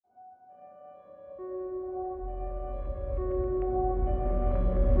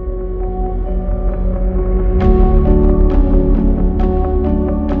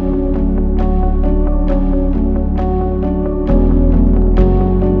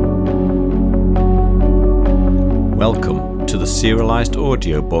Welcome to the serialized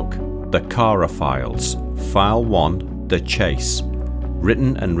audiobook The Cara Files, File 1, The Chase,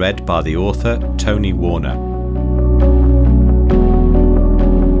 written and read by the author Tony Warner.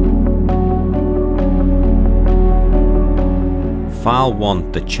 File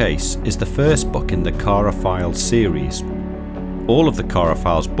 1, The Chase is the first book in the Cara Files series. All of the Cara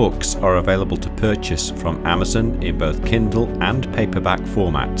Files books are available to purchase from Amazon in both Kindle and paperback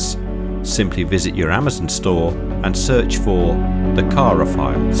formats. Simply visit your Amazon store and search for The Cara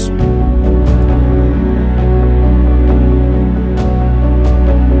Files.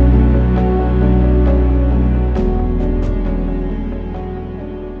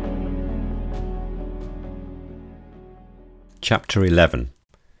 Chapter 11.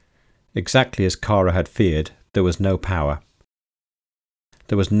 Exactly as Cara had feared, there was no power.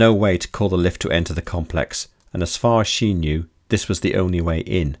 There was no way to call the lift to enter the complex, and as far as she knew, this was the only way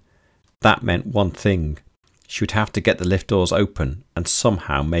in. That meant one thing. She would have to get the lift doors open and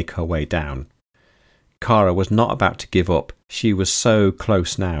somehow make her way down. Cara was not about to give up. She was so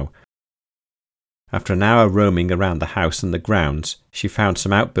close now. After an hour roaming around the house and the grounds, she found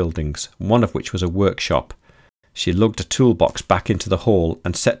some outbuildings, one of which was a workshop. She lugged a toolbox back into the hall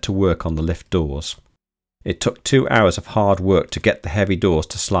and set to work on the lift doors. It took 2 hours of hard work to get the heavy doors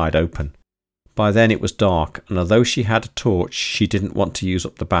to slide open. By then it was dark, and although she had a torch, she didn't want to use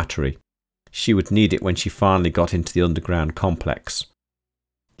up the battery. She would need it when she finally got into the underground complex.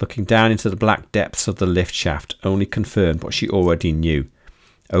 Looking down into the black depths of the lift shaft only confirmed what she already knew.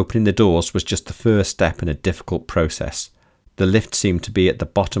 Opening the doors was just the first step in a difficult process. The lift seemed to be at the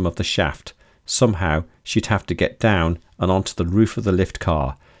bottom of the shaft. Somehow she'd have to get down and onto the roof of the lift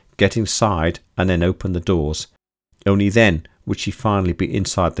car, get inside and then open the doors. Only then would she finally be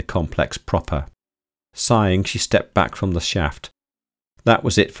inside the complex proper. Sighing, she stepped back from the shaft. That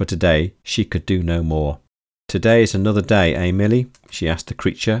was it for today. She could do no more. Today is another day, eh, Millie? She asked the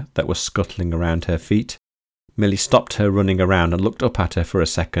creature that was scuttling around her feet. Millie stopped her running around and looked up at her for a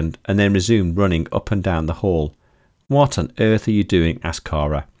second, and then resumed running up and down the hall. What on earth are you doing? Asked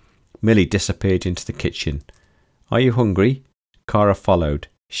Cara. Millie disappeared into the kitchen. Are you hungry? Cara followed.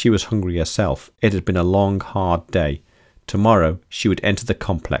 She was hungry herself. It had been a long, hard day. Tomorrow she would enter the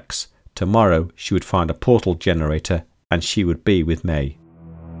complex. Tomorrow she would find a portal generator and she would be with May.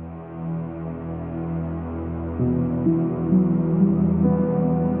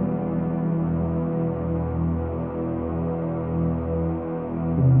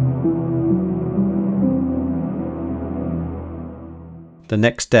 The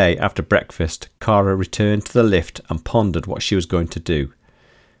next day after breakfast, Cara returned to the lift and pondered what she was going to do.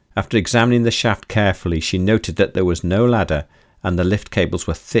 After examining the shaft carefully, she noted that there was no ladder and the lift cables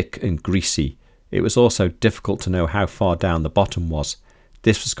were thick and greasy. It was also difficult to know how far down the bottom was.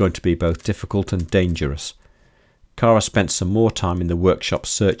 This was going to be both difficult and dangerous. Cara spent some more time in the workshop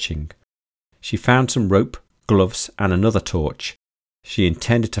searching. She found some rope, gloves and another torch. She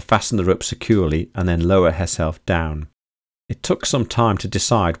intended to fasten the rope securely and then lower herself down. It took some time to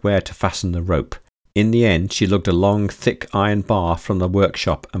decide where to fasten the rope. In the end, she lugged a long, thick iron bar from the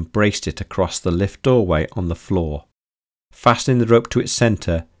workshop and braced it across the lift doorway on the floor. Fastening the rope to its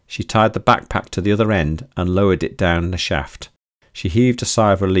centre, she tied the backpack to the other end and lowered it down the shaft. She heaved a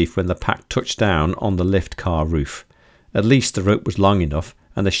sigh of relief when the pack touched down on the lift car roof. At least the rope was long enough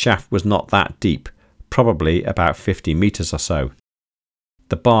and the shaft was not that deep, probably about 50 metres or so.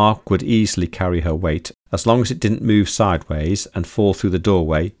 The bar would easily carry her weight. As long as it didn't move sideways and fall through the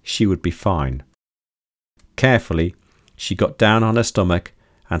doorway, she would be fine. Carefully, she got down on her stomach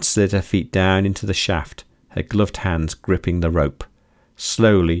and slid her feet down into the shaft, her gloved hands gripping the rope.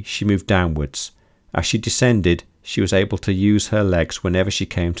 Slowly, she moved downwards. As she descended, she was able to use her legs whenever she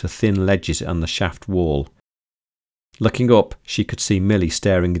came to thin ledges on the shaft wall. Looking up, she could see Millie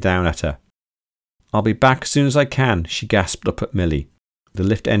staring down at her. I'll be back as soon as I can, she gasped up at Millie. The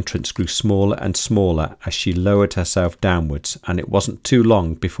lift entrance grew smaller and smaller as she lowered herself downwards, and it wasn't too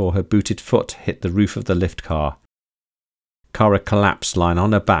long before her booted foot hit the roof of the lift car. Cara collapsed, lying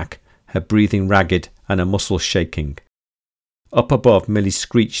on her back, her breathing ragged and her muscles shaking. Up above, Millie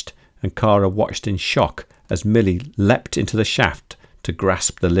screeched, and Cara watched in shock as Millie leapt into the shaft to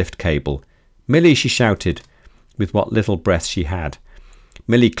grasp the lift cable. Millie, she shouted, with what little breath she had.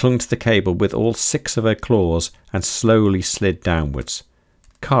 Millie clung to the cable with all 6 of her claws and slowly slid downwards.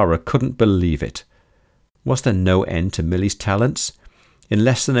 Cara couldn't believe it. Was there no end to Millie's talents? In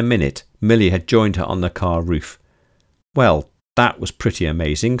less than a minute, Millie had joined her on the car roof. Well, that was pretty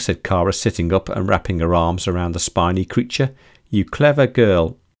amazing, said Cara, sitting up and wrapping her arms around the spiny creature. You clever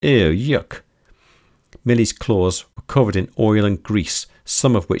girl. Ew, yuck. Millie's claws were covered in oil and grease,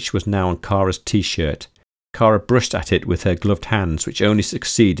 some of which was now on Cara's t-shirt. Cara brushed at it with her gloved hands, which only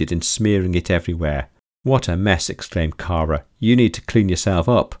succeeded in smearing it everywhere. "What a mess," exclaimed Cara. "You need to clean yourself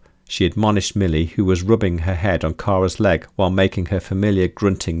up," she admonished Millie, who was rubbing her head on Cara's leg while making her familiar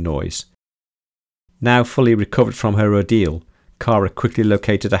grunting noise. Now fully recovered from her ordeal, Cara quickly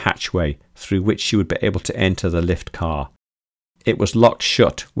located a hatchway through which she would be able to enter the lift car. It was locked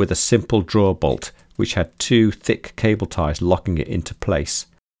shut with a simple drawer bolt, which had 2 thick cable ties locking it into place.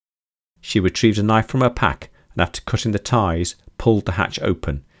 She retrieved a knife from her pack and, after cutting the ties, pulled the hatch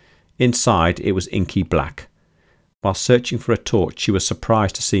open. Inside it was inky black. While searching for a torch, she was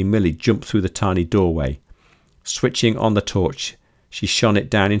surprised to see Millie jump through the tiny doorway. Switching on the torch, she shone it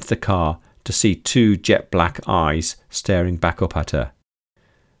down into the car to see 2 jet black eyes staring back up at her.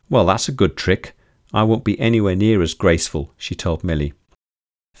 "Well, that's a good trick. I won't be anywhere near as graceful," she told Millie.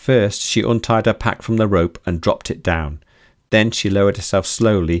 First, she untied her pack from the rope and dropped it down. Then she lowered herself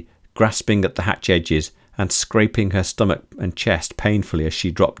slowly, grasping at the hatch edges and scraping her stomach and chest painfully as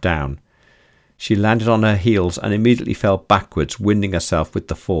she dropped down. She landed on her heels and immediately fell backwards, winding herself with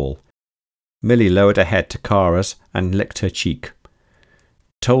the fall. Millie lowered her head to Cara's and licked her cheek.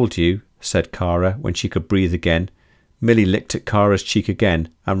 "Told you," said Cara when she could breathe again. Millie licked at Cara's cheek again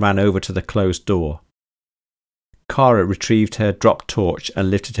and ran over to the closed door. Cara retrieved her dropped torch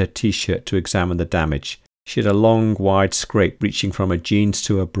and lifted her t-shirt to examine the damage. She had a long, wide scrape reaching from her jeans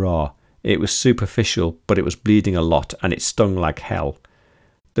to her bra. It was superficial, but it was bleeding a lot and it stung like hell.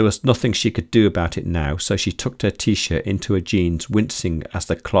 There was nothing she could do about it now, so she tucked her t-shirt into her jeans, wincing as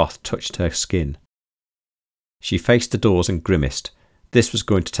the cloth touched her skin. She faced the doors and grimaced. This was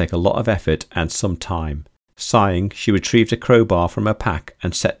going to take a lot of effort and some time. Sighing, she retrieved a crowbar from her pack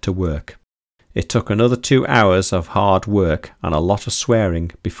and set to work. It took another 2 hours of hard work and a lot of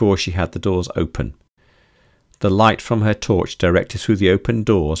swearing before she had the doors open. The light from her torch directed through the open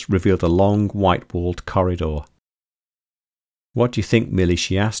doors revealed a long white-walled corridor. "What do you think, Millie?"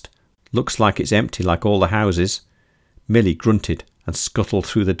 she asked. "Looks like it's empty like all the houses." Millie grunted and scuttled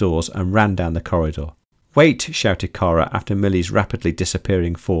through the doors and ran down the corridor. "Wait!" shouted Cara after Millie's rapidly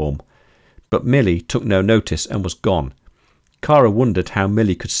disappearing form. But Millie took no notice and was gone. Cara wondered how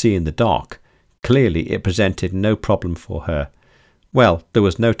Millie could see in the dark. Clearly it presented no problem for her. Well, there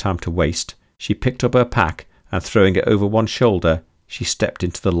was no time to waste. She picked up her pack and, throwing it over one shoulder, she stepped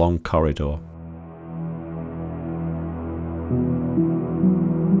into the long corridor.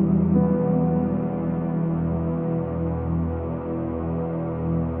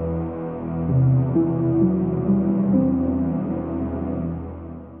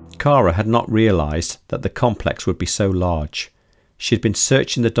 Cara had not realised that the complex would be so large. She had been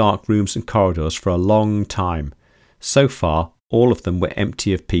searching the dark rooms and corridors for a long time. So far, all of them were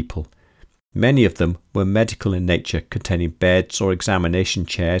empty of people. Many of them were medical in nature, containing beds or examination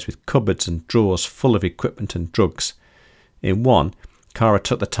chairs with cupboards and drawers full of equipment and drugs. In one, Cara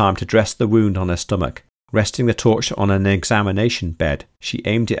took the time to dress the wound on her stomach. Resting the torch on an examination bed, she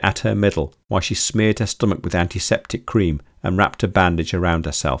aimed it at her middle while she smeared her stomach with antiseptic cream and wrapped a bandage around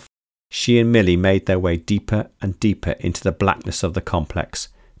herself. She and Millie made their way deeper and deeper into the blackness of the complex,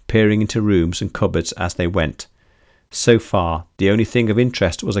 peering into rooms and cupboards as they went. So far, the only thing of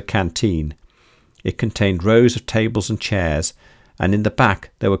interest was a canteen. It contained rows of tables and chairs, and in the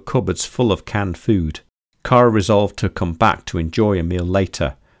back there were cupboards full of canned food. Cara resolved to come back to enjoy a meal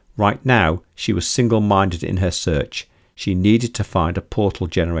later. Right now, she was single-minded in her search. She needed to find a portal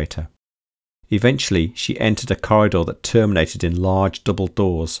generator. Eventually, she entered a corridor that terminated in large double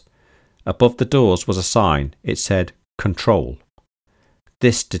doors. Above the doors was a sign. It said, "Control."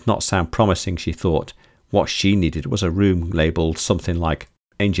 This did not sound promising, she thought. What she needed was a room labelled something like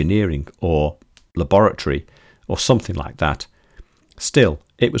engineering or laboratory or something like that. Still,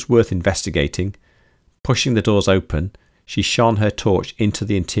 it was worth investigating. Pushing the doors open, she shone her torch into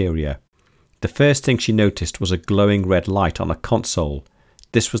the interior. The first thing she noticed was a glowing red light on a console.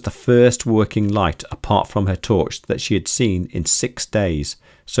 This was the first working light apart from her torch that she had seen in 6 days,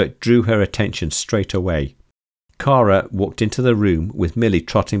 so it drew her attention straight away. Cara walked into the room with Millie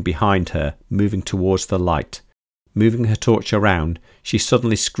trotting behind her, moving towards the light. Moving her torch around, she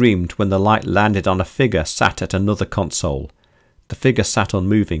suddenly screamed when the light landed on a figure sat at another console. The figure sat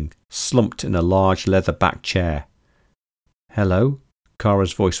unmoving, slumped in a large leather-backed chair. "Hello?"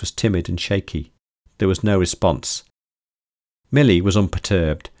 Cara's voice was timid and shaky. There was no response. Millie was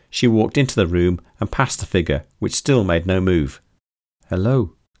unperturbed. She walked into the room and past the figure, which still made no move.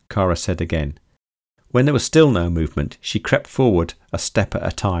 "Hello," Cara said again. When there was still no movement, she crept forward a step at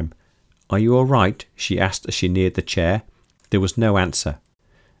a time. "Are you all right?" she asked as she neared the chair. There was no answer.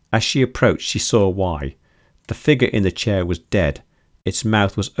 As she approached, she saw why. The figure in the chair was dead. Its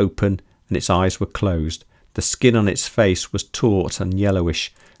mouth was open and its eyes were closed. The skin on its face was taut and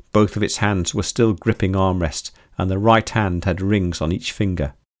yellowish. Both of its hands were still gripping armrests, and the right hand had rings on each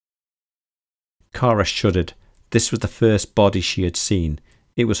finger. Cara shuddered. This was the first body she had seen.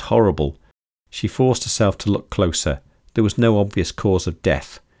 It was horrible. She forced herself to look closer. There was no obvious cause of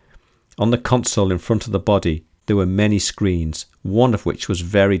death. On the console in front of the body, there were many screens, one of which was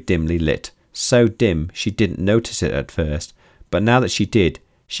very dimly lit. So dim she didn't notice it at first, but now that she did,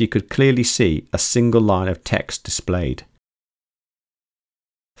 she could clearly see a single line of text displayed.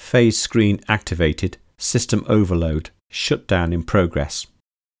 Phase screen activated, system overload, shutdown in progress.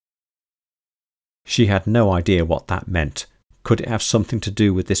 She had no idea what that meant. Could it have something to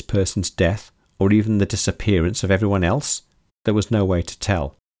do with this person's death, or even the disappearance of everyone else? There was no way to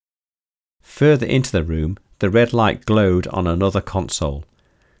tell. Further into the room, the red light glowed on another console.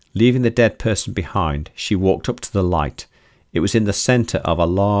 Leaving the dead person behind, she walked up to the light. It was in the centre of a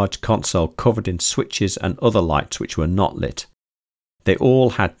large console covered in switches and other lights which were not lit. They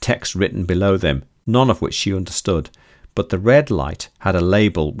all had text written below them, none of which she understood, but the red light had a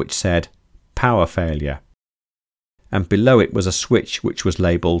label which said, "Power failure." And below it was a switch which was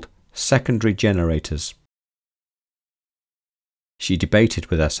labelled, "Secondary generators." She debated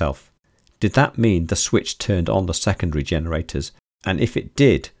with herself. Did that mean the switch turned on the secondary generators? And if it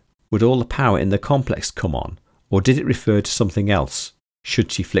did, would all the power in the complex come on? Or did it refer to something else?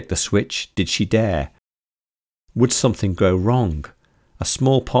 Should she flick the switch? Did she dare? Would something go wrong? A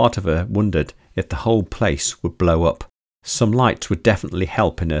small part of her wondered if the whole place would blow up. Some lights would definitely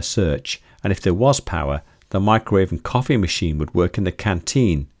help in her search, and if there was power, the microwave and coffee machine would work in the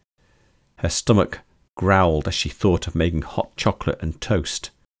canteen. Her stomach growled as she thought of making hot chocolate and toast.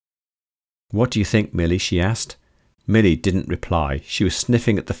 "What do you think, Millie?" she asked. Millie didn't reply. She was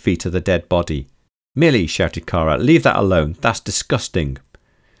sniffing at the feet of the dead body. "Millie," shouted Cara, "leave that alone. That's disgusting."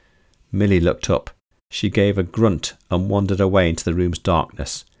 Millie looked up. She gave a grunt and wandered away into the room's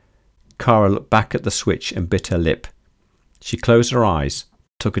darkness. Cara looked back at the switch and bit her lip. She closed her eyes,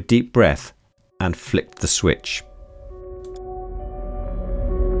 took a deep breath, and flicked the switch.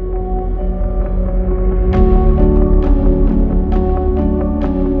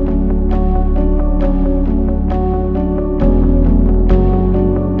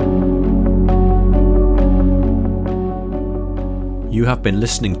 You have been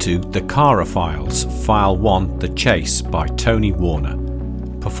listening to The Cara Files, File 1, The Chase by Tony Warner.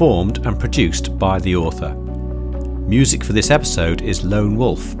 Performed and produced by the author. Music for this episode is Lone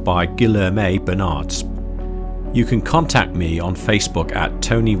Wolf by Guilherme Bernardes. You can contact me on Facebook at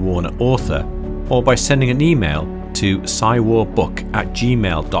Tony Warner Author or by sending an email to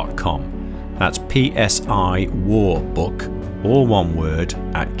psywarbook@gmail.com. That's PSI Warbook, all one word,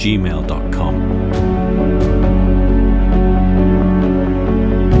 @gmail.com.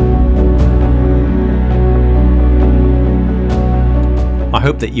 I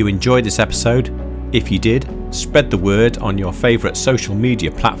hope that you enjoyed this episode. If you did, spread the word on your favourite social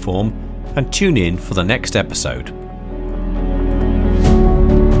media platform and tune in for the next episode.